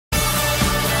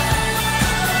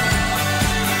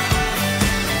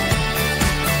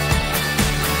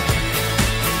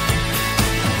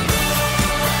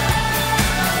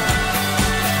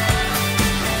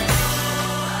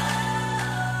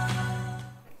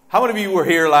How many of you were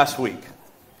here last week?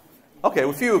 Okay,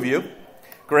 a few of you.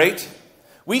 Great.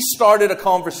 We started a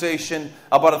conversation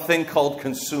about a thing called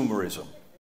consumerism.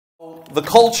 The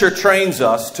culture trains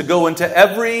us to go into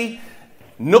every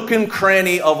nook and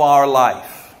cranny of our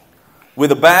life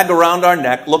with a bag around our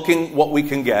neck, looking what we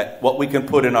can get, what we can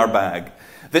put in our bag.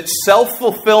 That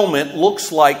self-fulfillment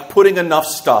looks like putting enough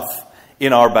stuff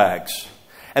in our bags.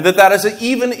 And that has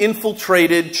even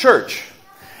infiltrated church.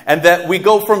 And that we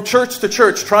go from church to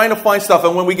church trying to find stuff.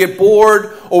 And when we get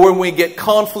bored or when we get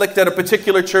conflict at a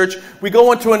particular church, we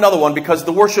go into another one because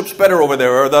the worship's better over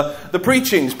there or the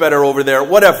preaching's better over there,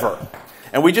 whatever.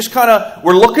 And we just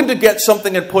we're looking to get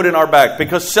something and put in our bag.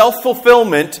 Because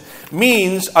self-fulfillment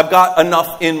means I've got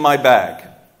enough in my bag.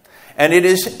 And it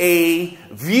is a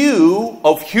view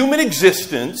of human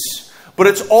existence, but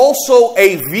it's also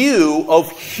a view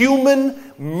of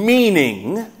human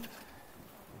meaning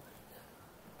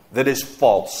that is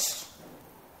false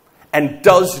and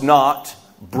does not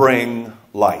bring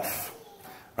life.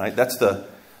 Right? That's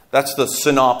the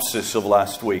synopsis of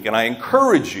last week. And I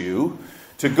encourage you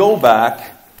to go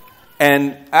back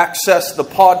and access the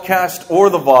podcast or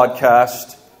the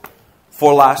vodcast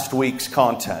for last week's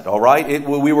content. All right?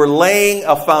 We were laying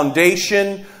a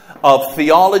foundation of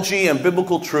theology and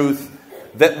biblical truth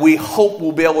that we hope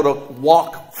we'll be able to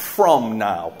walk from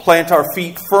now, plant our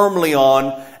feet firmly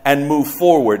on, and move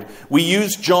forward. We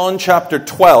use John chapter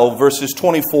 12, verses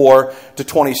 24 to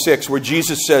 26, where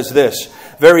Jesus says this,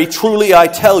 "Very truly I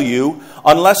tell you,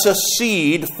 unless a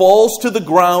seed falls to the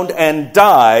ground and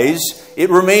dies,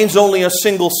 it remains only a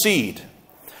single seed.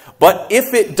 But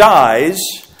if it dies,"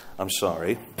 I'm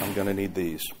going to need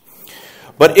these.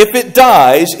 "But if it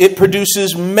dies, it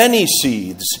produces many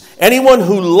seeds. Anyone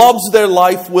who loves their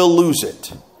life will lose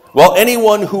it, while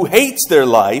anyone who hates their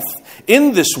life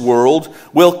in this world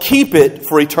will keep it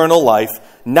for eternal life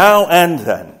now and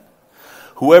then.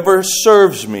 Whoever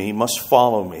serves me must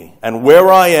follow me, and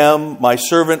where I am, my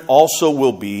servant also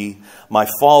will be. My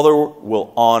Father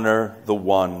will honor the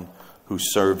one who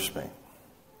serves me."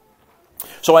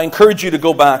 So I encourage you to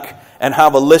go back and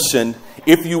have a listen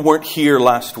if you weren't here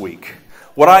last week.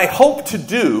 What I hope to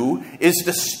do is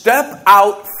to step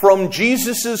out from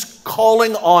Jesus'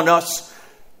 calling on us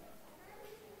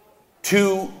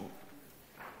to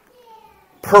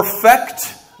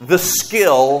perfect the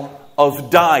skill of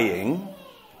dying,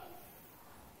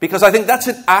 because I think that's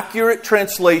an accurate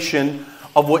translation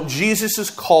of what Jesus'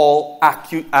 call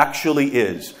actually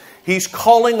is. He's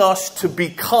calling us to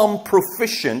become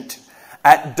proficient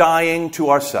at dying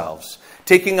to ourselves,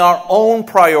 taking our own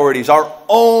priorities, our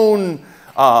own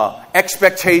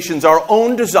expectations, our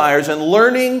own desires, and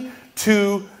learning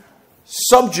to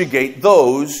subjugate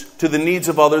those to the needs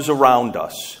of others around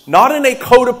us. Not in a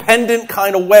codependent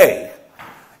kind of way,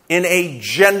 in a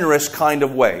generous kind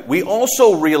of way. We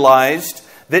also realized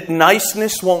that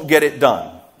niceness won't get it done.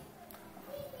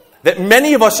 That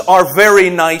many of us are very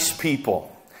nice people,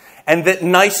 and that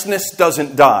niceness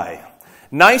doesn't die.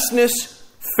 Niceness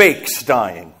fakes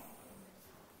dying.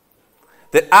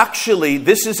 That actually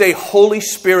this is a Holy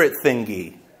Spirit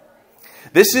thingy.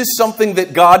 This is something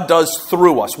that God does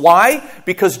through us. Why?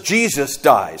 Because Jesus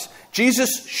dies.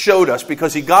 Jesus showed us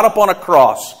because He got up on a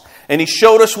cross and He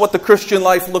showed us what the Christian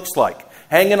life looks like,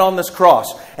 hanging on this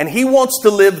cross. And He wants to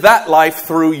live that life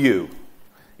through you,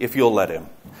 if you'll let Him.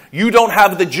 You don't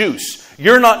have the juice.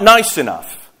 You're not nice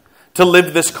enough to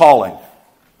live this calling.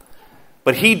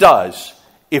 But He does,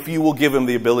 if you will give Him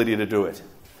the ability to do it.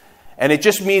 And it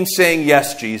just means saying,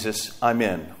 "Yes, Jesus, I'm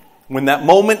in." When that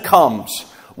moment comes,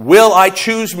 will I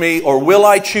choose me or will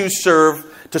I choose to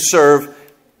serve?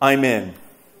 I'm in.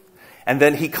 And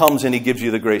then He comes and He gives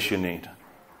you the grace you need.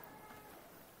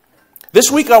 This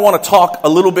week I want to talk a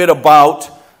little bit about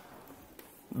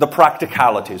the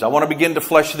practicalities. I want to begin to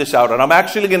flesh this out. And I'm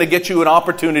actually going to get you an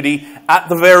opportunity at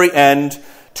the very end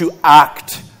to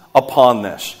act upon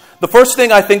this. The first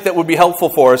thing I think that would be helpful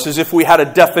for us is if we had a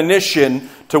definition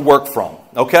to work from.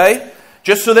 Okay?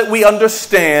 Just so that we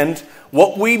understand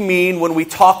what we mean when we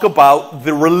talk about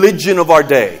the religion of our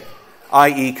day,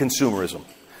 i.e. consumerism.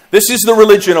 This is the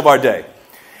religion of our day.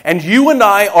 And you and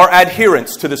I are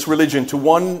adherents to this religion to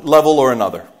one level or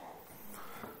another.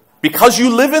 Because you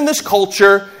live in this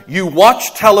culture, you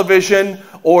watch television,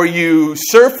 or you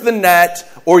surf the net,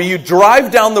 or you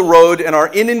drive down the road and are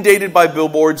inundated by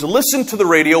billboards, listen to the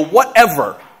radio,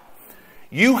 whatever.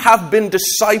 You have been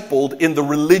discipled in the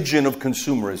religion of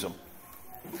consumerism.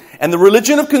 And the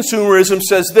religion of consumerism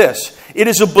says this: it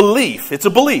is a belief. It's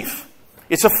a belief.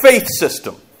 It's a faith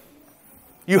system.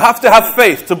 You have to have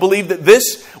faith to believe that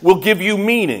this will give you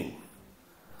meaning.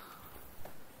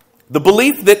 The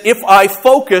belief that if I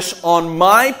focus on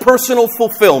my personal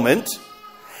fulfillment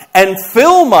and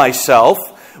fill myself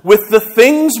with the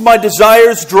things my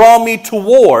desires draw me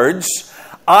towards,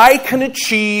 I can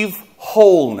achieve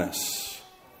wholeness.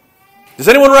 Does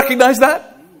anyone recognize that?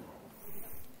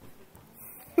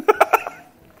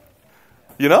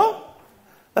 You know?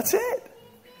 That's it.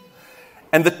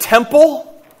 And the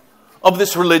temple of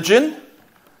this religion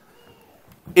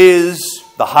is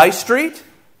the high street,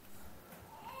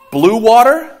 blue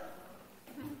water,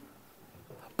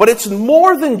 but it's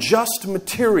more than just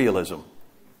materialism.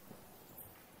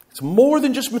 It's more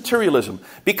than just materialism,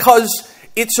 because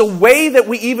it's a way that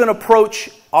we even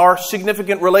approach our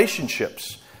significant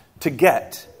relationships to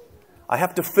get. I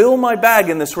have to fill my bag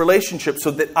in this relationship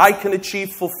so that I can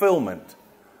achieve fulfillment.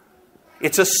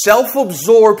 It's a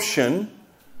self-absorption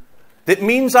that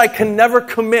means I can never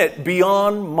commit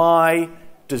beyond my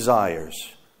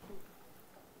desires.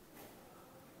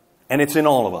 And it's in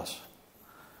all of us.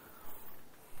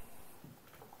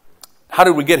 How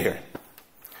did we get here?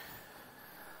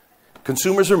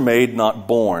 Consumers are made, not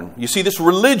born. You see, this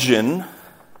religion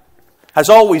has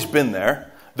always been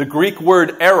there. The Greek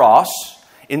word eros,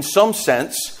 in some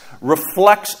sense,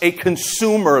 reflects a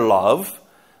consumer love.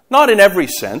 Not in every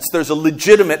sense. There's a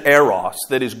legitimate eros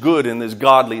that is good and is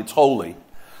godly, it's holy.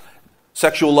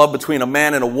 Sexual love between a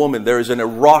man and a woman, there is an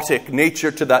erotic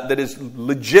nature to that is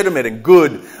legitimate and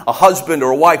good. A husband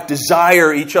or a wife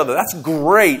desire each other. That's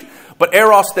great. But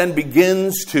eros then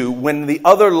begins to, when the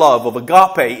other love of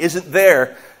agape isn't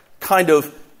there, kind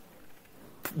of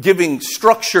giving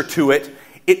structure to it,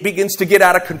 it begins to get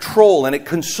out of control and it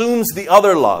consumes the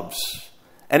other loves.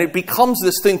 And it becomes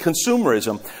this thing,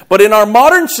 consumerism. But in our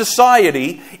modern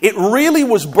society, it really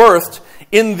was birthed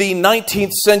in the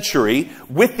 19th century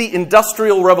with the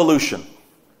Industrial Revolution.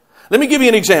 Let me give you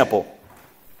an example.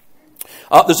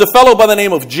 There's a fellow by the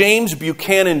name of James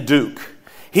Buchanan Duke.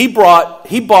 He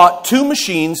bought two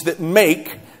machines that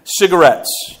make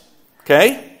cigarettes.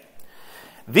 Okay?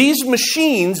 These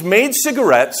machines made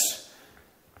cigarettes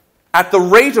at the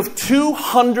rate of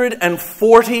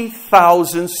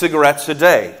 240,000 cigarettes a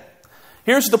day.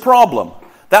 Here's the problem.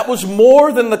 That was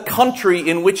more than the country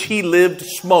in which he lived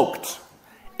smoked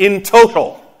in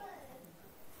total.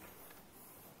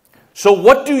 So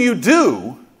what do you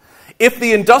do if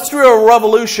the Industrial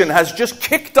Revolution has just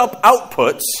kicked up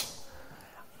outputs,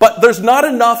 but there's not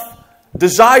enough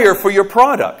desire for your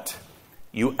product?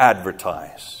 You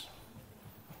advertise.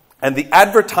 And the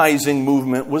advertising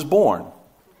movement was born.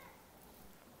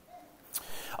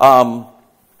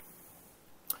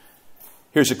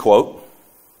 Here's a quote.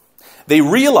 They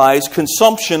realized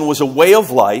consumption was a way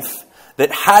of life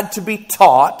that had to be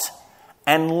taught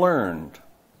and learned.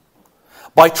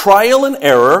 By trial and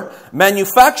error,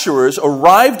 manufacturers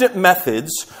arrived at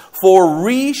methods for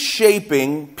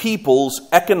reshaping people's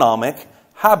economic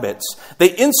habits.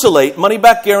 They insulate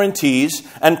money-back guarantees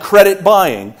and credit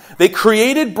buying. They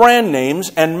created brand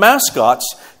names and mascots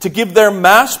to give their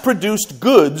mass-produced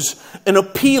goods an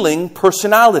appealing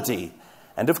personality.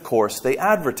 And of course, they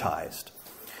advertised.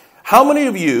 How many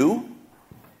of you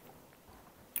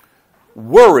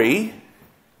worry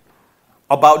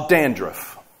about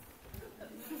dandruff?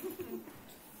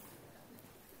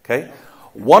 Okay?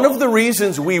 One of the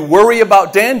reasons we worry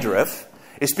about dandruff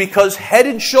is because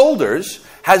Head & Shoulders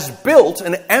has built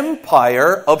an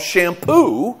empire of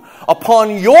shampoo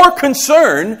upon your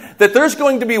concern that there's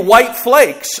going to be white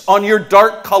flakes on your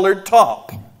dark-colored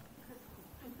top.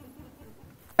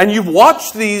 And you've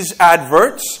watched these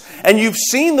adverts, and you've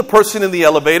seen the person in the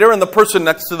elevator and the person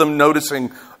next to them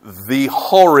noticing the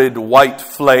horrid white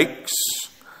flakes,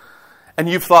 and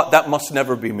you've thought, that must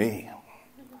never be me.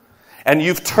 And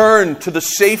you've turned to the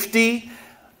safety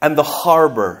and the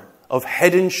harbor of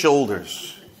Head &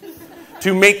 Shoulders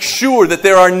to make sure that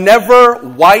there are never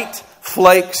white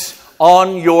flakes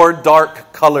on your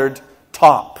dark-colored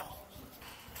top.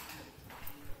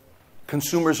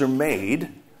 Consumers are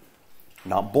made,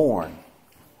 not born.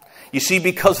 You see,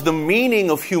 because the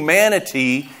meaning of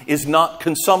humanity is not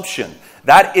consumption.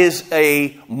 That is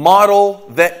a model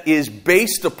that is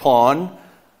based upon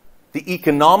the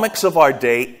economics of our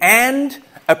day and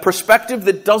a perspective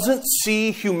that doesn't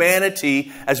see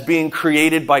humanity as being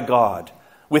created by God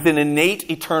with an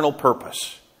innate eternal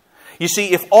purpose. You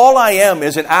see, if all I am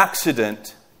is an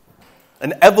accident,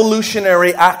 an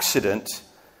evolutionary accident,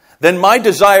 then my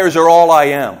desires are all I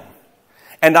am.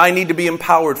 And I need to be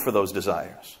empowered for those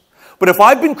desires. But if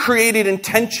I've been created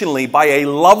intentionally by a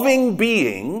loving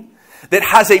being that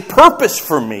has a purpose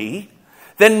for me,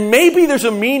 then maybe there's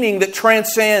a meaning that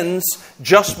transcends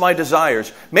just my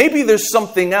desires. Maybe there's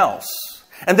something else.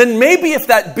 And then maybe if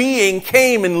that being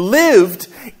came and lived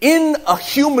in a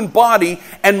human body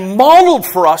and modeled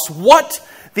for us what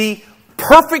the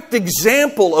perfect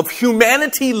example of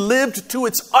humanity lived to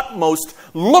its utmost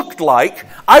looked like,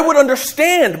 I would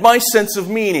understand my sense of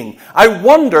meaning. I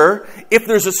wonder if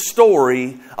there's a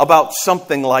story about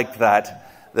something like that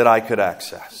I could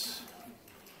access.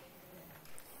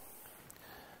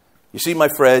 You see, my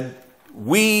friend,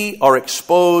 we are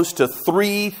exposed to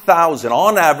 3,000,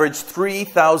 on average,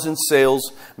 3,000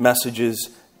 sales messages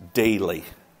daily.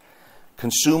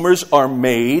 Consumers are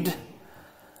made,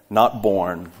 not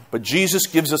born. But Jesus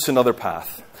gives us another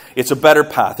path. It's a better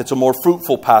path. It's a more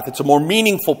fruitful path. It's a more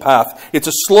meaningful path. It's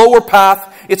a slower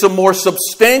path. It's a more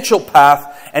substantial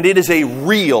path. And it is a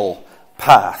real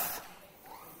path.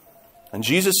 And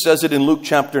Jesus says it in Luke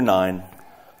chapter 9.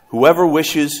 Whoever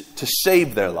wishes to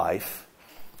save their life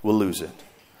will lose it.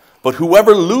 But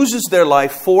whoever loses their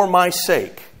life for my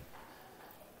sake,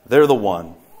 they're the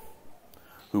one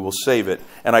who will save it.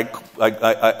 And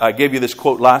I gave you this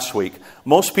quote last week.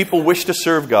 Most people wish to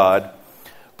serve God,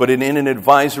 but in an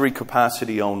advisory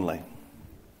capacity only.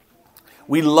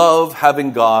 We love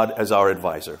having God as our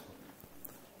advisor.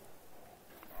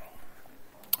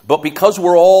 But because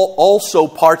we're all also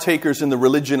partakers in the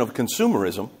religion of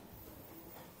consumerism,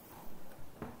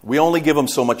 we only give them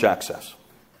so much access.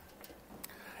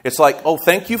 It's like, oh,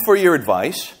 thank you for your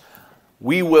advice.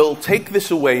 We will take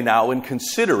this away now and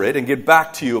consider it and get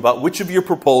back to you about which of your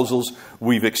proposals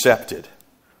we've accepted.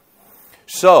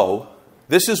 So,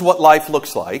 this is what life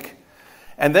looks like.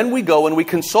 And then we go and we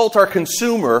consult our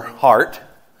consumer heart.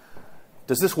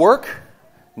 Does this work?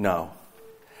 No.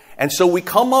 And so we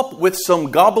come up with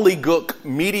some gobbledygook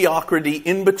mediocrity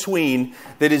in between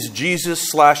that is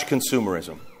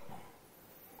Jesus/consumerism.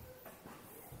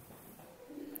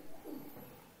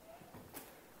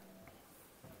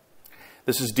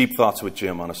 This is Deep Thoughts with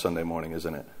Jim on a Sunday morning,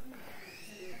 isn't it?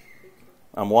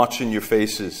 I'm watching your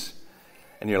faces,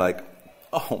 and you're like,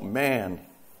 oh man,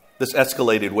 this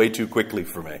escalated way too quickly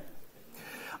for me.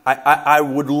 I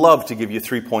would love to give you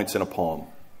 3 points in a poem,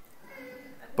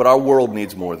 but our world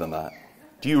needs more than that.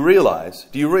 Do you realize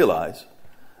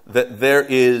that there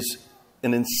is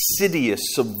an insidious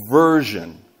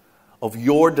subversion of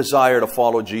your desire to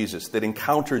follow Jesus that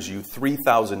encounters you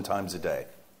 3,000 times a day?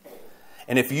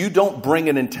 And if you don't bring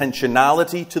an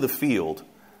intentionality to the field,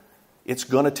 it's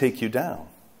going to take you down.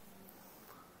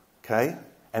 Okay?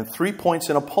 And 3 points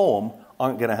in a poem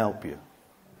aren't going to help you.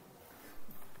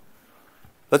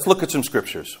 Let's look at some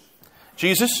scriptures.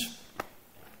 Jesus,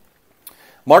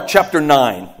 Mark chapter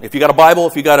 9. If you got a Bible,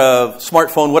 if you got a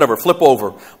smartphone, whatever, flip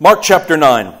over. Mark chapter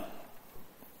 9.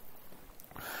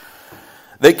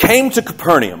 They came to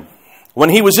Capernaum. When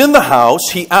he was in the house,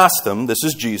 he asked them, this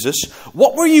is Jesus,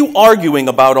 what were you arguing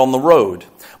about on the road?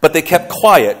 But they kept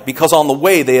quiet because on the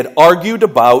way they had argued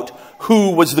about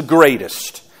who was the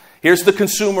greatest. Here's the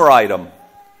consumer item.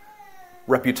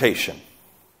 Reputation.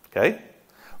 Okay?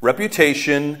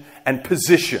 Reputation and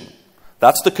position.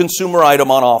 That's the consumer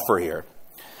item on offer here.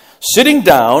 Sitting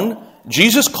down,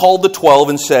 Jesus called the 12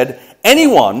 and said,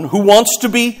 anyone who wants to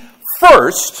be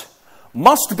first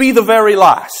must be the very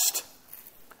last.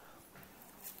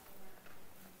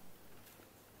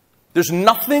 There's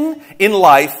nothing in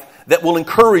life that will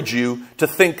encourage you to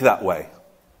think that way,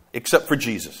 except for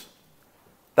Jesus.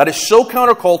 That is so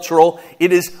countercultural,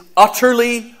 it is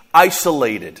utterly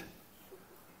isolated.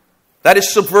 That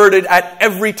is subverted at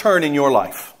every turn in your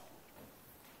life.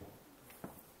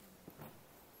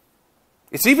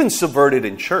 It's even subverted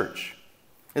in church,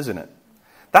 isn't it?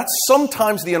 That's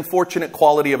sometimes the unfortunate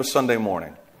quality of a Sunday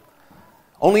morning.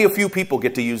 Only a few people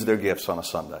get to use their gifts on a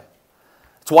Sunday.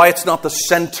 That's why it's not the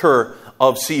center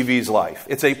of CV's life.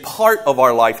 It's a part of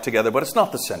our life together, but it's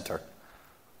not the center.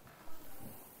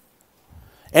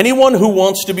 Anyone who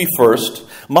wants to be first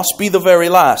must be the very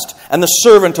last and the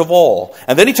servant of all.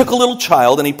 And then he took a little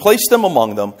child and he placed them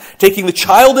among them. Taking the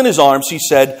child in his arms, he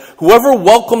said, whoever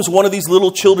welcomes one of these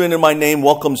little children in my name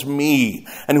welcomes me.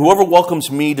 And whoever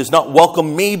welcomes me does not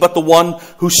welcome me, but the one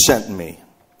who sent me.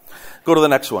 Go to the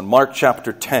next one, Mark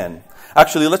chapter 10.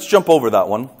 Actually, let's jump over that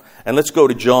one. And let's go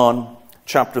to John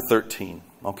chapter 13,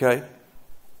 okay?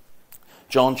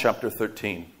 John chapter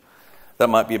 13. That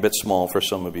might be a bit small for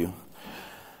some of you.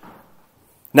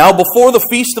 Now before the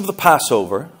feast of the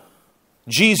Passover,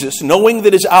 Jesus, knowing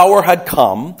that his hour had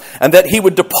come, and that he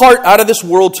would depart out of this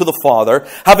world to the Father,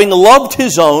 having loved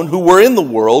his own who were in the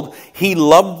world, he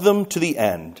loved them to the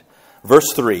end.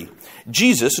 Verse 3.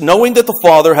 Jesus, knowing that the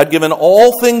Father had given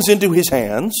all things into his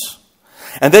hands,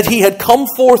 and that he had come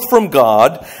forth from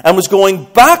God and was going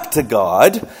back to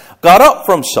God, got up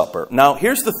from supper. Now,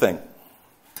 here's the thing.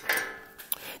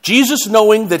 Jesus,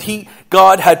 knowing that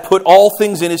God had put all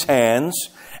things in his hands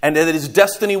and that his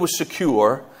destiny was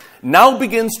secure, now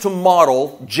begins to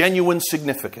model genuine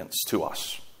significance to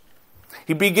us.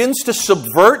 He begins to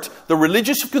subvert the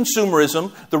religion of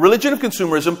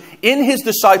consumerism in his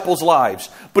disciples' lives.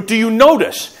 But do you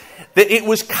notice that it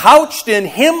was couched in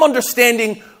him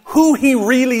understanding who he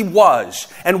really was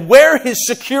and where his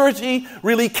security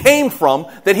really came from,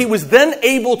 that he was then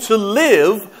able to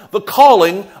live the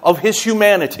calling of his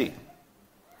humanity.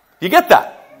 You get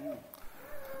that?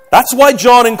 That's why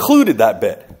John included that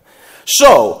bit.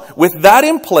 So, with that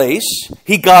in place,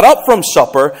 he got up from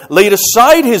supper, laid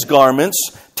aside his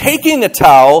garments, taking a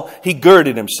towel, he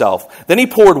girded himself. Then he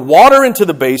poured water into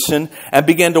the basin and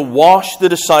began to wash the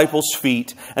disciples'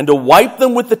 feet and to wipe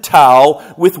them with the towel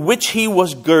with which he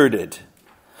was girded.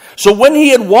 So when he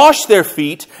had washed their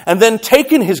feet and then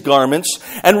taken his garments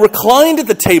and reclined at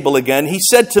the table again, he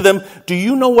said to them, "Do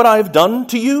you know what I have done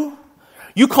to you?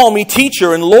 You call me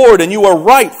teacher and Lord, and you are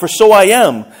right, for so I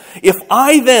am. If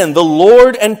I then, the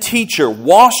Lord and teacher,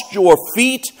 washed your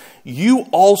feet, you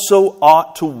also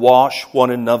ought to wash one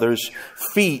another's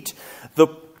feet." The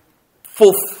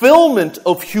fulfillment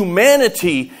of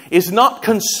humanity is not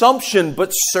consumption,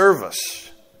 but service.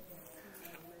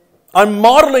 I'm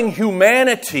modeling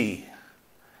humanity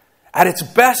at its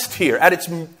best here, at its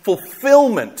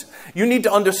fulfillment. You need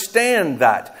to understand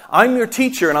that. I'm your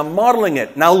teacher and I'm modeling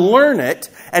it. Now learn it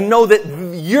and know that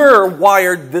you're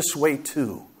wired this way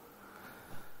too.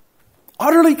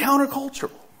 Utterly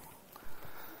countercultural.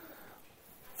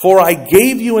 For I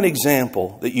gave you an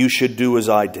example that you should do as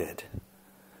I did.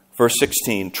 Verse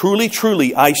 16, "Truly,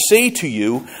 truly, I say to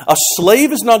you, a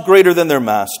slave is not greater than their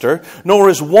master, nor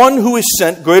is one who is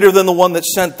sent greater than the one that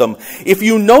sent them. If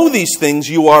you know these things,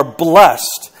 you are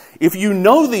blessed. If you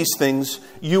know these things,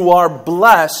 you are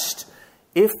blessed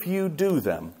if you do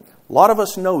them." A lot of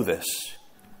us know this,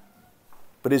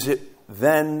 but is it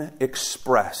then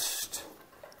expressed?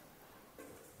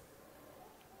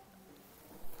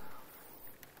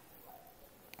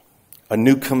 A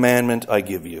new commandment I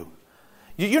give you.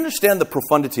 You understand the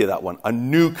profundity of that one? A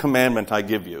new commandment I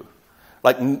give you.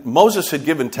 Like Moses had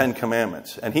given 10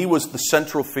 commandments, and he was the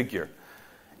central figure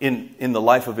in the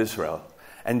life of Israel.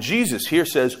 And Jesus here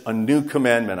says, "A new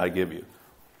commandment I give you."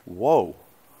 Whoa.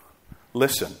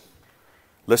 Listen.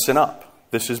 Listen up.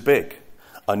 This is big.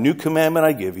 "A new commandment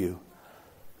I give you.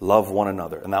 Love one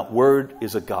another." And that word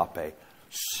is agape.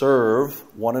 Serve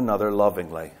one another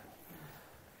lovingly.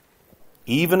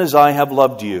 "Even as I have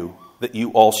loved you, that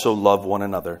you also love one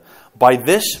another. By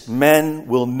this men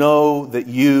will know that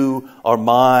you are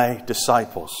my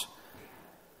disciples,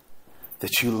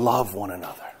 that you love one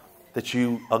another, that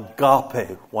you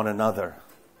agape one another."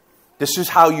 This is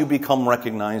how you become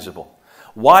recognizable.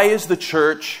 Why is the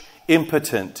church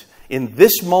impotent in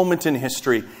this moment in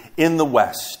history in the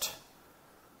West?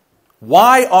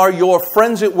 Why are your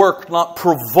friends at work not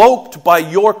provoked by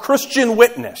your Christian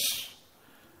witness?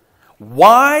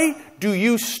 Why do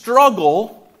you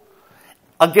struggle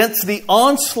against the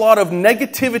onslaught of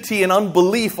negativity and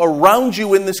unbelief around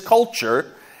you in this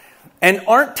culture and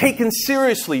aren't taken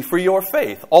seriously for your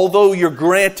faith, although you're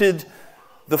granted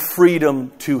the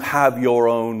freedom to have your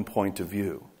own point of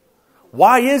view?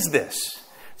 Why is this?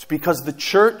 It's because the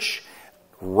church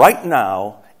right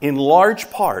now, in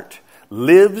large part,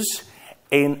 lives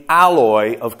an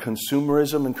alloy of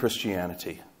consumerism and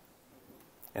Christianity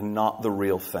and not the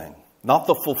real thing. Not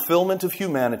the fulfillment of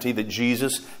humanity that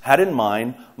Jesus had in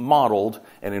mind, modeled,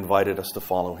 and invited us to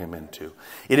follow him into.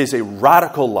 It is a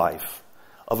radical life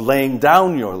of laying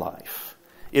down your life.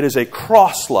 It is a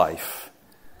cross life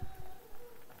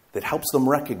that helps them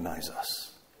recognize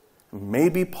us.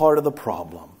 Maybe part of the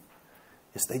problem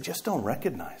is they just don't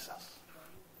recognize us.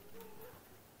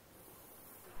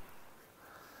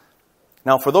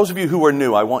 Now, for those of you who are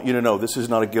new, I want you to know this is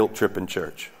not a guilt trip in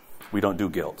church. We don't do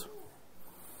guilt.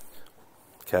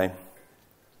 Okay?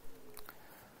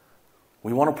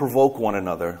 We want to provoke one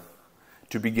another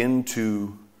to begin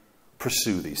to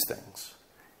pursue these things.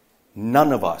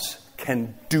 None of us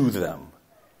can do them.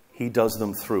 He does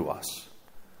them through us.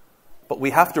 But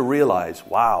we have to realize,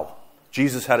 wow,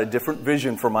 Jesus had a different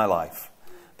vision for my life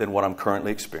than what I'm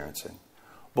currently experiencing.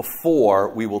 Before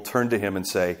we will turn to him and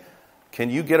say, can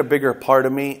you get a bigger part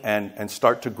of me and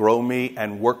start to grow me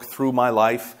and work through my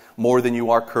life more than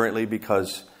you are currently,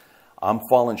 because I'm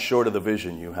falling short of the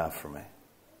vision you have for me.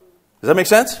 Does that make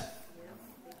sense?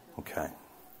 Okay.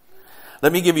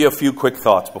 Let me give you a few quick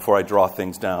thoughts before I draw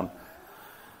things down.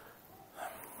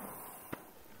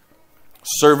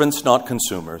 Servants, not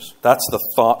consumers. That's the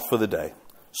thought for the day.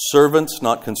 Servants,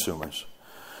 not consumers.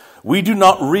 We do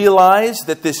not realize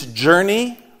that this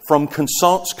journey from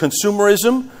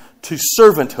consumerism to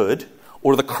servanthood,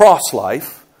 or the cross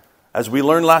life, as we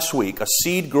learned last week, a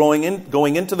seed going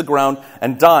into the ground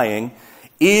and dying,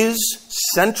 is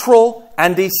central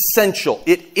and essential.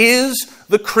 It is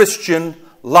the Christian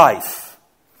life.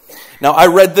 Now, I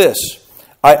read this.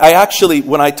 I actually,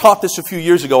 when I taught this a few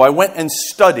years ago, I went and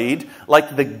studied,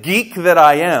 like the geek that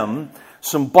I am,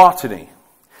 some botany,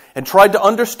 and tried to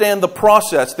understand the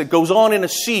process that goes on in a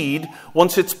seed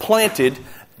once it's planted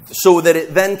so that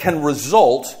it then can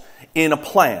result in a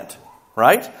plant,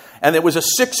 right? And it was a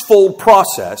six-fold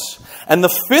process. And the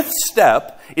fifth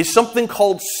step is something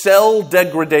called cell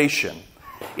degradation.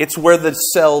 It's where the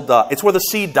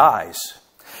seed dies.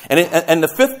 And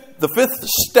the fifth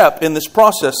step in this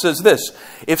process says this: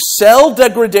 if cell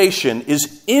degradation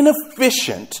is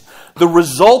inefficient, the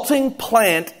resulting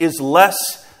plant is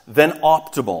less than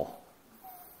optimal.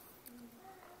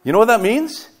 You know what that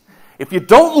means? If you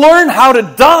don't learn how to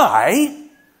die,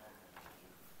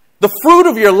 the fruit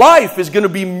of your life is going to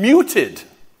be muted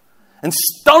and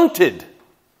stunted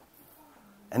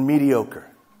and mediocre.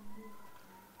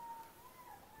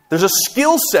 There's a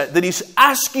skill set that he's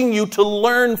asking you to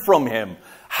learn from him.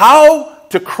 How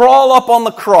to crawl up on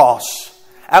the cross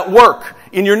at work,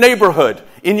 in your neighborhood,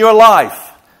 in your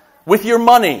life, with your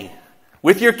money,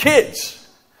 with your kids,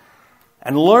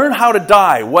 and learn how to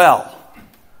die well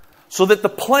so that the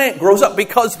plant grows up.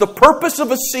 Because the purpose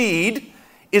of a seed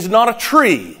is not a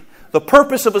tree. The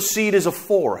purpose of a seed is a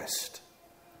forest.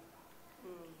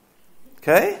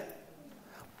 Okay?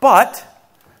 But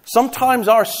sometimes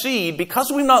our seed,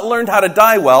 because we've not learned how to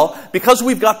die well, because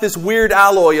we've got this weird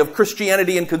alloy of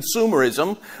Christianity and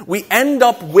consumerism, we end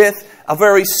up with a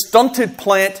very stunted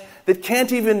plant that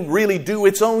can't even really do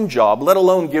its own job, let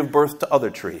alone give birth to other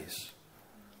trees.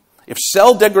 If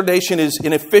cell degradation is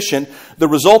inefficient, the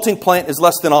resulting plant is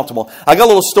less than optimal. I got a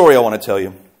little story I want to tell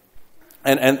you,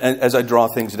 and as I draw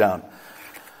things down.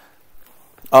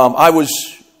 I was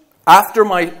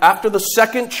after the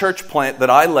second church plant that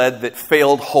I led that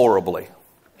failed horribly.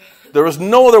 There was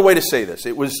no other way to say this.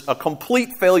 It was a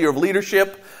complete failure of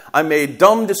leadership. I made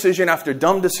dumb decision after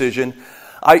dumb decision.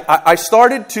 I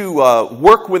started to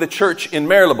work with a church in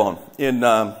Marylebone, in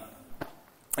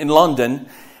London,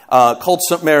 called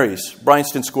St. Mary's,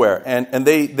 Bryanston Square. And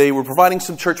they were providing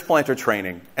some church planter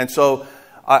training. And so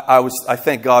I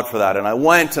thank God for that. And I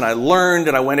went and I learned,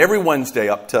 and I went every Wednesday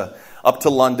up to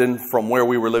London from where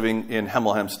we were living in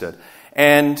Hemel Hempstead.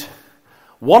 And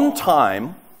one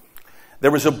time,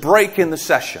 there was a break in the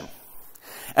session.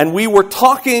 And we were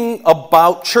talking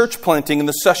about church planting in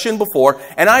the session before,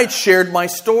 and I had shared my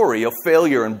story of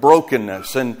failure and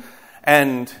brokenness.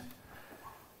 And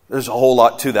there's a whole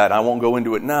lot to that. I won't go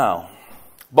into it now.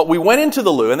 But we went into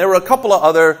the loo, and there were a couple of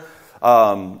other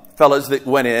fellas that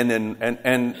went in,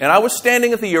 and I was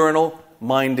standing at the urinal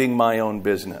minding my own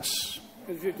business.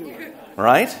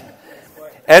 Right?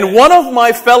 And one of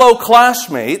my fellow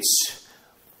classmates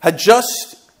had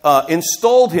just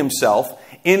installed himself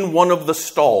in one of the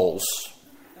stalls.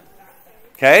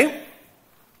 Okay?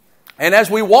 And as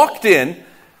we walked in,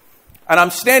 and I'm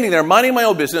standing there minding my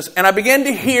own business, and I began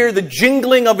to hear the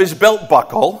jingling of his belt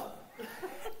buckle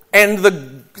and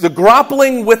the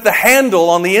grappling with the handle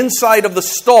on the inside of the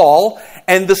stall,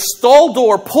 and the stall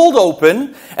door pulled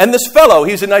open, and this fellow,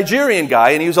 he's a Nigerian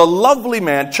guy, and he was a lovely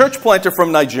man, church planter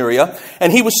from Nigeria,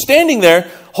 and he was standing there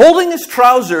holding his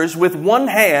trousers with one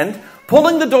hand,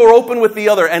 pulling the door open with the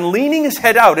other, and leaning his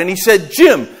head out, and he said,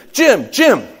 Jim,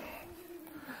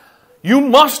 you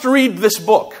must read this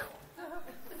book.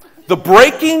 The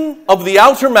Breaking of the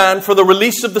Outer Man for the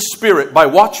Release of the Spirit by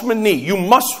Watchman Nee. You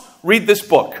must read this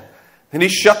book. And he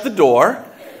shut the door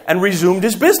and resumed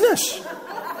his business.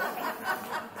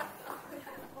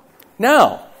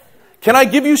 Now, can I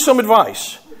give you some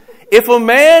advice? If a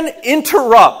man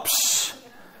interrupts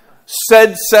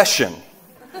said session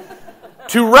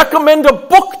to recommend a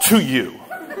book to you,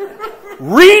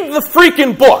 read the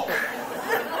freaking book.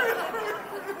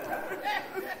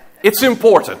 It's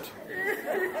important.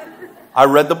 I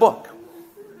read the book.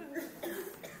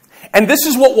 And this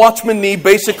is what Watchman Nee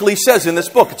basically says in this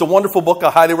book. It's a wonderful book. I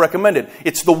highly recommend it.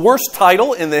 It's the worst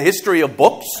title in the history of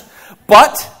books.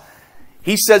 But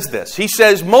he says this. He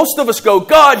says, most of us go,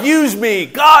 God, use me.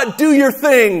 God, do your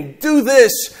thing. Do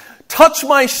this. Touch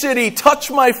my city. Touch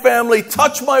my family.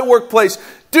 Touch my workplace.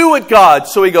 Do it, God.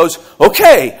 So he goes,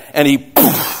 okay. And he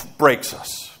breaks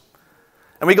us.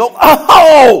 And we go,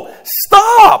 oh,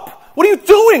 stop. What are you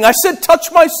doing? I said,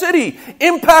 touch my city.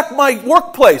 Impact my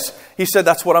workplace. He said,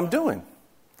 that's what I'm doing.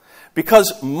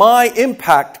 Because my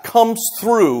impact comes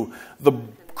through the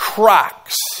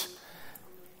cracks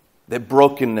that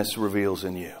brokenness reveals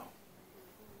in you.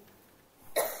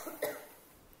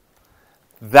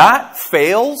 That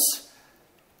fails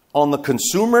on the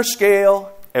consumer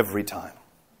scale every time.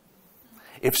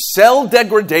 If cell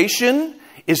degradation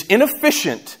is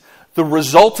inefficient, the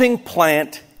resulting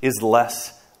plant is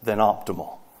less than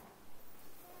optimal.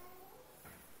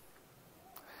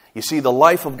 You see, the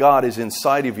life of God is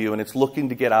inside of you, and it's looking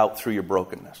to get out through your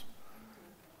brokenness.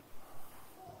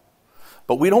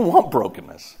 But we don't want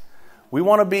brokenness. We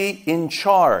want to be in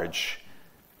charge.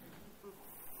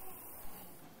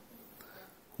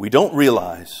 We don't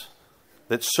realize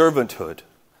that servanthood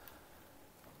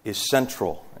is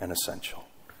central and essential.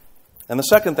 And the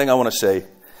second thing I want to say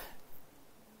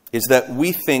is that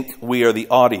we think we are the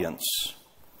audience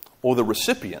or the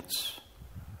recipients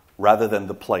rather than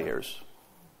the players.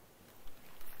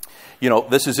 You know,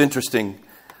 this is interesting.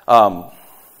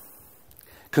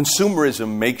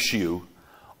 Consumerism makes you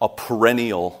a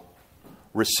perennial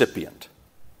recipient.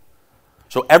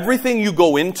 So everything you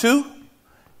go into,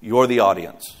 you're the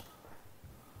audience.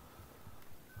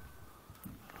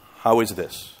 How is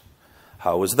this?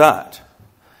 How is that?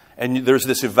 And there's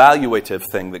this evaluative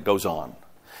thing that goes on.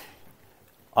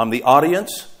 I'm the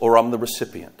audience or I'm the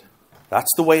recipient.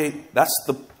 That's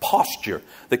the posture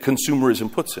that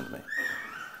consumerism puts in me.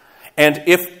 And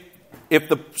if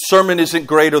the sermon isn't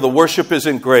great or the worship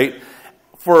isn't great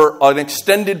for an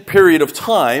extended period of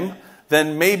time,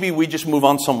 then maybe we just move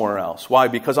on somewhere else. Why?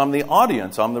 Because I'm the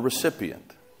audience, I'm the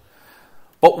recipient.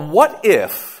 But what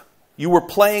if you were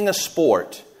playing a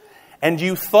sport and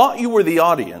you thought you were the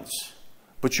audience,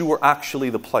 but you were actually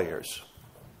the players?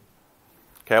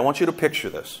 Okay, I want you to picture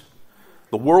this.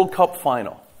 The World Cup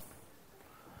final.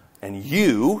 And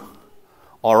you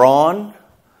are on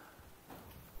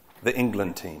the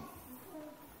England team.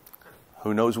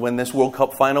 Who knows when this World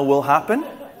Cup final will happen?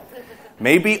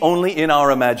 Maybe only in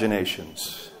our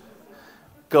imaginations.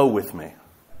 Go with me.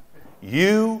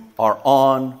 You are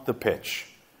on the pitch.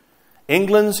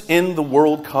 England's in the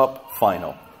World Cup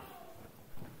final.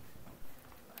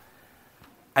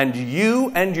 And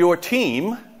you and your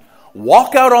team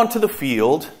walk out onto the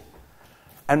field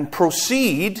and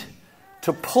proceed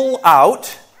to pull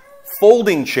out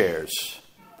folding chairs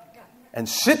and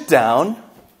sit down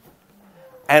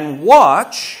and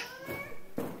watch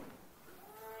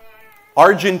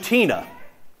Argentina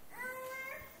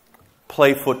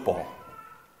play football.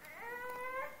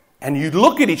 And you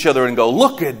look at each other and go,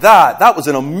 look at that. That was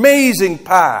an amazing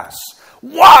pass.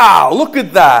 Wow, look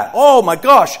at that. Oh my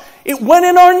gosh, it went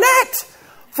in our net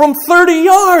from 30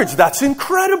 yards. That's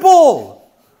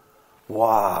incredible.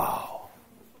 Wow.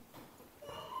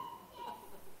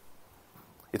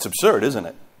 It's absurd, isn't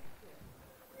it?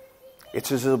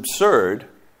 It's as absurd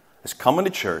as coming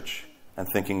to church and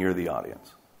thinking you're the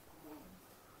audience.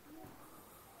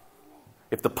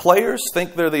 If the players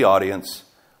think they're the audience,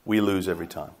 we lose every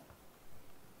time.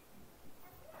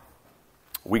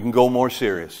 We can go more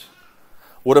serious.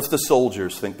 What if the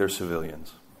soldiers think they're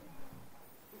civilians?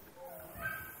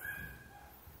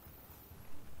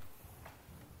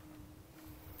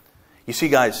 You see,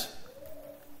 guys,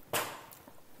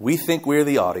 we think we're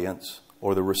the audience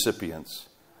or the recipients,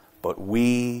 but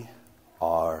we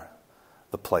are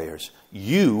the players.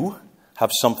 You have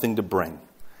something to bring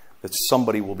that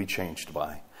somebody will be changed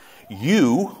by.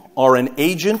 You are an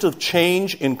agent of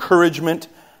change, encouragement,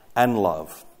 and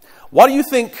love. Why do you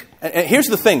think, and here's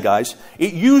the thing, guys,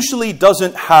 it usually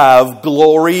doesn't have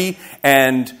glory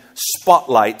and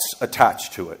spotlights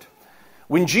attached to it.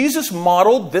 When Jesus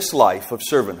modeled this life of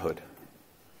servanthood,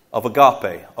 of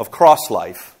agape, of cross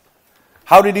life,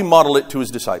 how did he model it to his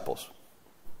disciples?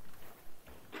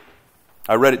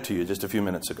 I read it to you just a few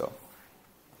minutes ago.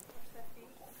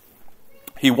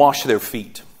 He washed their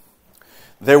feet.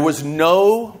 There was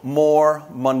no more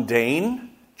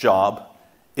mundane job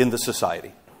in the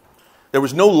society. There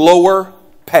was no lower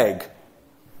peg.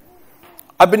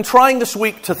 I've been trying this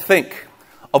week to think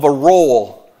of a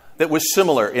role that was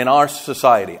similar in our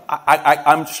society.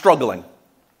 I'm struggling.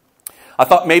 I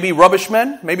thought maybe rubbish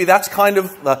men, maybe that's kind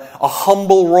of a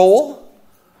humble role.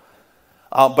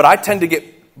 But I tend to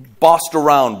get bossed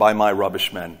around by my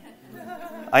rubbish men.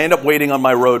 I end up waiting on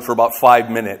my road for about 5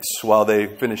 minutes while they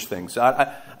finish things. And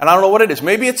I don't know what it is.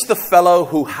 Maybe it's the fellow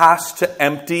who has to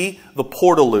empty the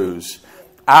portaloos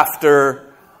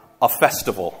after a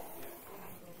festival.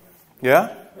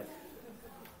 Yeah?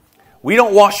 We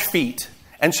don't wash feet,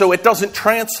 and so it doesn't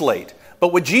translate.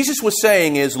 But what Jesus was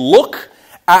saying is, look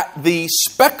at the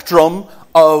spectrum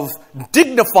of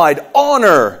dignified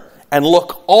honor and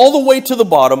look all the way to the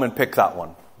bottom and pick that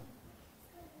one.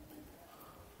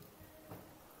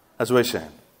 That's what he's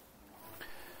saying.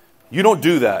 You don't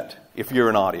do that if you're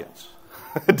an audience,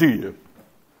 do you?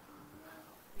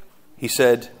 He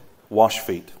said, wash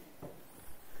feet.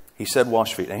 He said,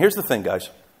 wash feet. And here's the thing, guys.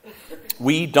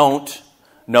 We don't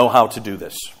know how to do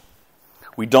this.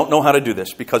 We don't know how to do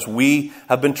this because we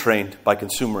have been trained by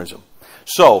consumerism.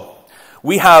 So,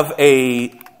 we have a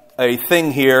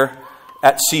thing here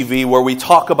at CV where we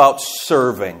talk about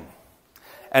serving.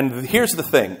 And here's the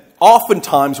thing.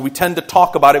 Oftentimes, we tend to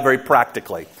talk about it very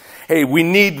practically. Hey, we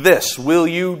need this. Will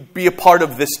you be a part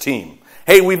of this team?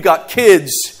 Hey, we've got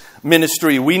kids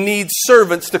ministry. We need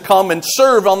servants to come and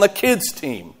serve on the kids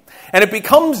team. And it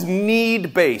becomes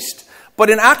need-based. But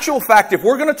in actual fact, if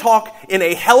we're going to talk in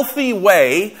a healthy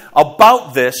way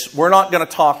about this, we're not going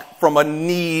to talk from a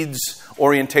needs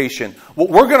orientation. What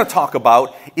we're going to talk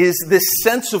about is this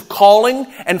sense of calling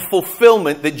and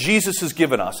fulfillment that Jesus has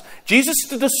given us. Jesus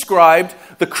described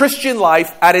the Christian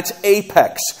life at its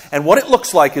apex, and what it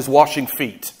looks like is washing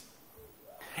feet.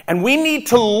 And we need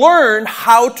to learn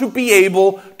how to be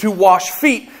able to wash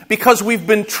feet because we've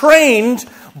been trained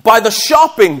by the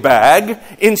shopping bag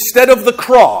instead of the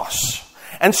cross.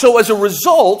 And so as a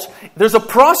result, there's a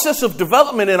process of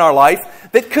development in our life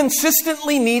that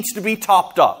consistently needs to be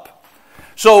topped up.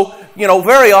 So,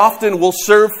 very often we'll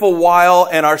serve for a while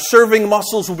and our serving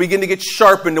muscles will begin to get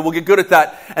sharpened and we'll get good at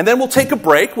that. And then we'll take a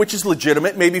break, which is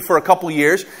legitimate, maybe for a couple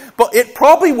years. But it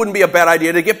probably wouldn't be a bad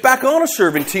idea to get back on a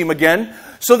serving team again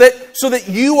so that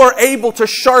you are able to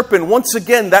sharpen, once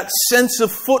again, that sense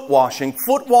of foot washing.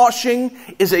 Foot washing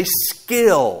is a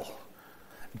skill.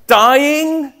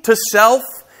 Dying to self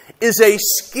is a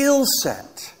skill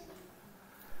set.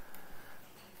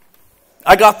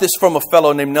 I got this from a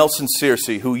fellow named Nelson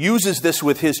Searcy who uses this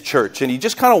with his church, and he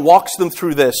just kind of walks them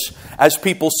through this as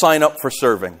people sign up for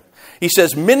serving. He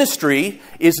says, ministry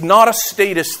is not a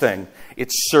status thing,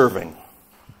 it's serving.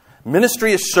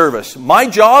 Ministry is service. My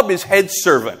job is head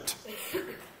servant.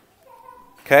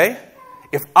 Okay?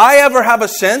 If I ever have a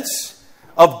sense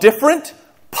of different,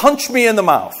 punch me in the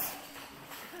mouth.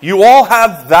 You all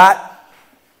have that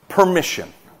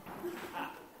permission.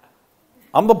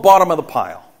 I'm the bottom of the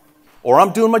pile. Or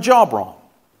I'm doing my job wrong.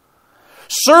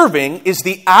 Serving is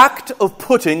the act of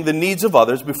putting the needs of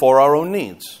others before our own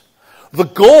needs. The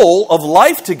goal of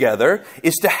life together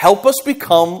is to help us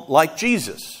become like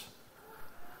Jesus.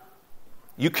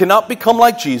 You cannot become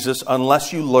like Jesus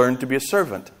unless you learn to be a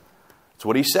servant. That's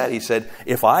what he said. He said,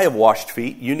 if I have washed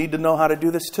feet, you need to know how to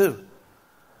do this too.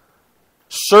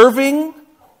 Serving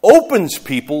opens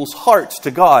people's hearts to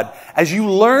God. As you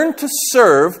learn to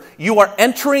serve, you are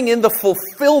entering in the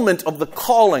fulfillment of the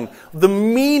calling, the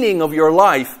meaning of your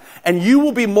life, and you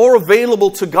will be more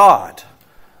available to God.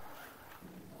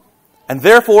 And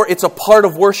therefore, it's a part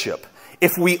of worship.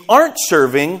 If we aren't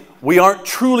serving, we aren't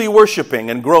truly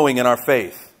worshiping and growing in our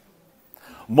faith.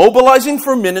 Mobilizing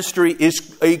for ministry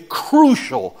is a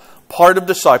crucial part of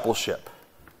discipleship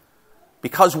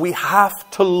because we have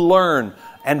to learn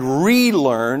and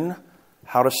relearn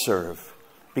how to serve.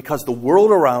 Because the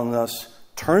world around us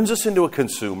turns us into a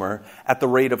consumer at the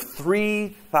rate of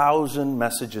 3,000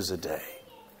 messages a day.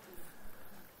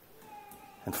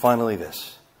 And finally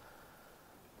this.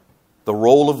 The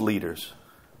role of leaders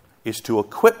is to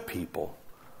equip people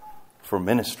for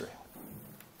ministry.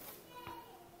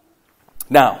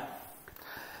 Now,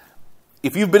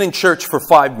 if you've been in church for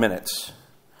 5 minutes,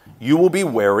 you will be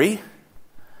wary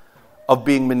of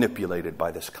being manipulated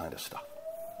by this kind of stuff.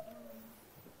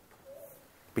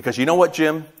 Because you know what,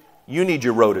 Jim? You need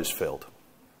your rotas filled.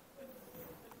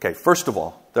 Okay, first of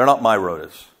all, they're not my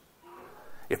rotas.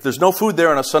 If there's no food there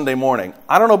on a Sunday morning,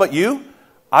 I don't know about you,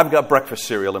 I've got breakfast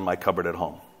cereal in my cupboard at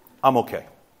home. I'm okay.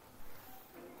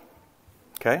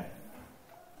 Okay?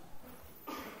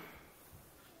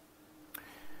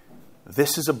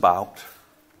 This is about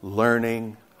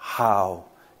learning how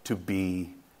to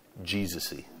be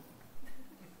Jesus-y.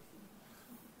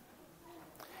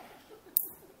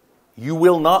 You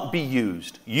will not be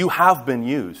used. You have been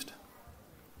used.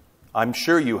 I'm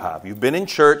sure you have. You've been in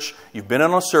church, you've been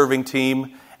on a serving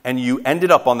team, and you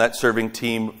ended up on that serving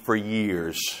team for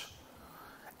years.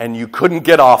 And you couldn't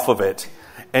get off of it,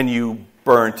 and you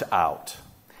burnt out.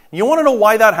 You want to know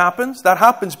why that happens? That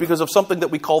happens because of something that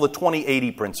we call the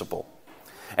 20-80 principle.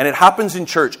 And it happens in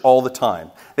church all the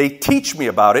time. They teach me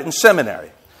about it in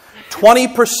seminary.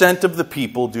 20% of the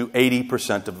people do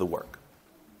 80% of the work.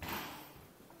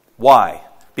 Why?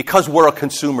 Because we're a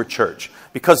consumer church.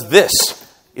 Because this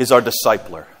is our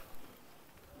discipler.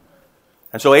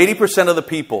 And so 80% of the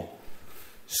people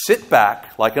sit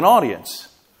back like an audience.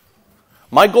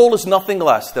 My goal is nothing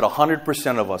less that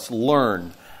 100% of us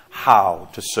learn how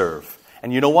to serve.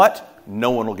 And you know what?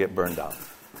 No one will get burned out.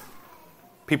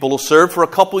 People will serve for a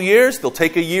couple years. They'll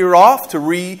take a year off to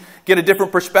get a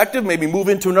different perspective, maybe move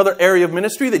into another area of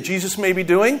ministry that Jesus may be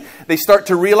doing. They start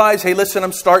to realize, hey, listen,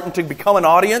 I'm starting to become an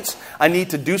audience. I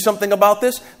need to do something about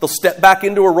this. They'll step back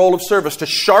into a role of service to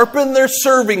sharpen their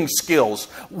serving skills.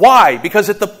 Why? Because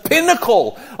at the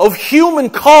pinnacle of human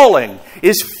calling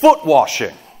is foot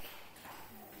washing.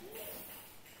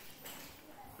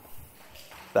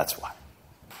 That's why.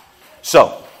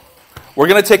 So, we're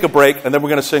going to take a break, and then we're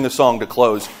going to sing a song to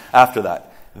close after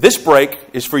that. This break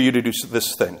is for you to do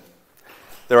this thing.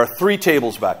 There are 3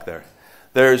 tables back there.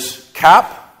 There's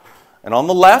Cap, and on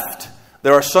the left,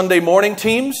 there are Sunday morning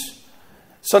teams.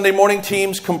 Sunday morning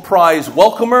teams comprise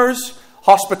welcomers,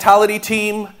 hospitality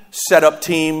team, setup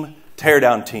team,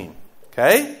 teardown team.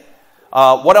 Okay?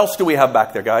 What else do we have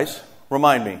back there, guys?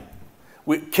 Remind me.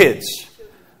 Kids.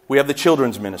 We have the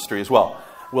children's ministry as well.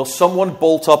 Will someone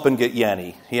bolt up and get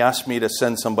Yanni? He asked me to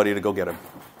send somebody to go get him.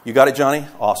 You got it, Johnny?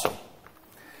 Awesome.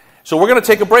 So we're going to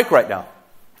take a break right now.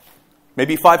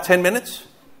 Maybe 5-10 minutes.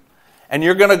 And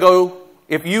you're going to go,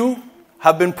 if you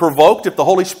have been provoked, if the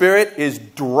Holy Spirit is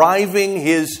driving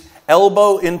his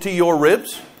elbow into your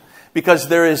ribs, because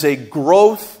there is a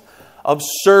growth of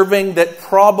serving that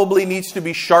probably needs to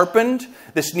be sharpened.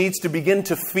 This needs to begin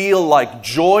to feel like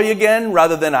joy again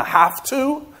rather than a have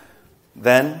to.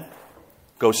 Then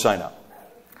go sign up.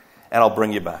 And I'll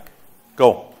bring you back.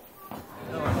 Go.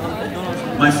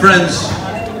 My friends,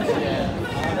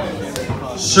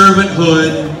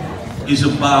 servanthood is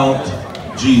about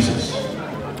Jesus.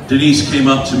 Denise came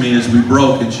up to me as we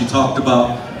broke and she talked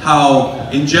about how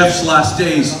in Jeff's last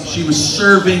days she was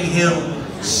serving him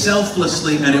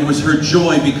selflessly and it was her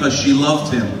joy because she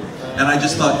loved him. And I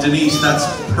just thought, Denise, that's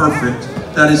perfect.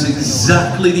 That is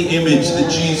exactly the image that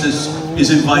Jesus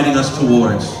is inviting us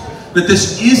towards. That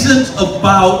this isn't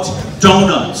about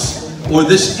donuts, or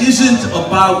this isn't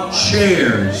about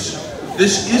chairs.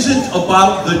 This isn't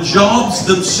about the jobs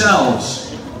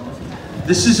themselves.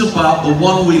 This is about the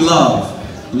one we love.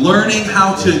 Learning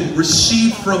how to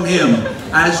receive from him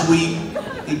as we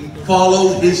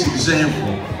follow his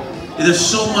example. There's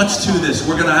so much to this.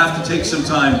 We're going to have to take some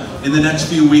time in the next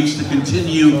few weeks to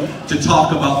continue to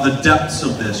talk about the depths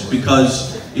of this,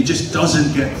 because it just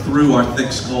doesn't get through our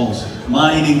thick skulls,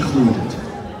 mine included.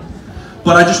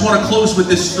 But I just want to close with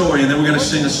this story, and then we're going to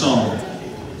sing a song.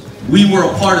 We were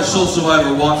a part of Soul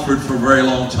Survivor Watford for a very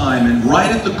long time, and right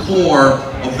at the core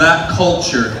of that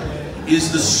culture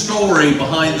is the story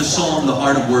behind the song, The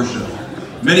Heart of Worship.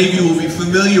 Many of you will be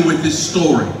familiar with this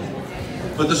story,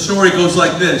 but the story goes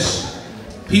like this.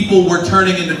 People were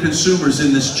turning into consumers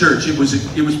in this church. It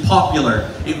was popular.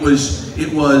 It was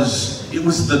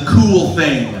the cool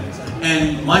thing.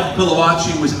 And Mike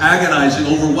Pilavachi was agonizing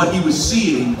over what he was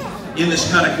seeing in this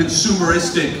kind of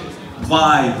consumeristic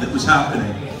vibe that was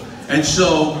happening. And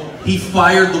so he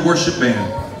fired the worship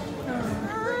band.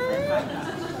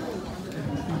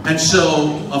 And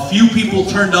so a few people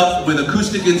turned up with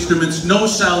acoustic instruments, no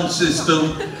sound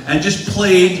system, and just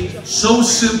played so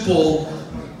simple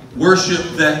worship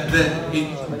that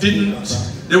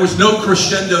there was no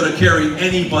crescendo to carry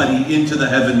anybody into the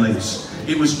heavenlies.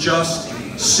 It was just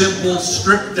simple,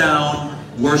 stripped down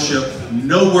worship,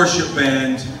 no worship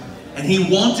band, and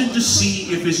he wanted to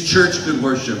see if his church could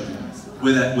worship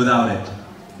without it.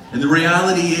 And the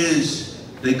reality is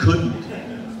they couldn't,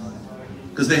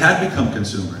 because they had become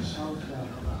consumers.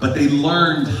 But they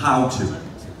learned how to.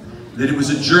 That it was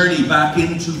a journey back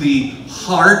into the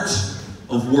heart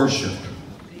of worship,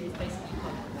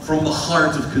 from the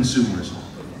heart of consumerism.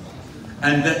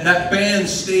 And that band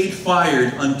stayed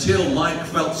fired until Mike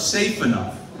felt safe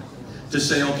enough to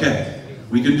say, okay,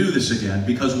 we can do this again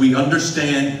because we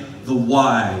understand the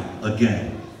why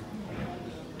again.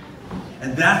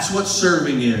 And that's what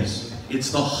serving is.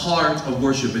 It's the heart of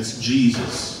worship. It's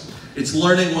Jesus. It's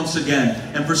learning once again.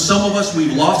 And for some of us,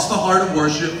 we've lost the heart of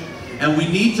worship, and we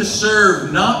need to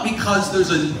serve not because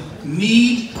there's a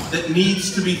need that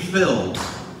needs to be filled,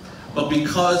 but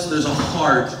because there's a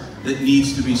heart that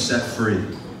needs to be set free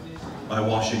by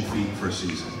washing feet for a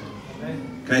season.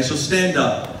 Okay, so stand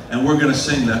up, and we're going to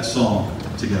sing that song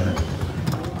together.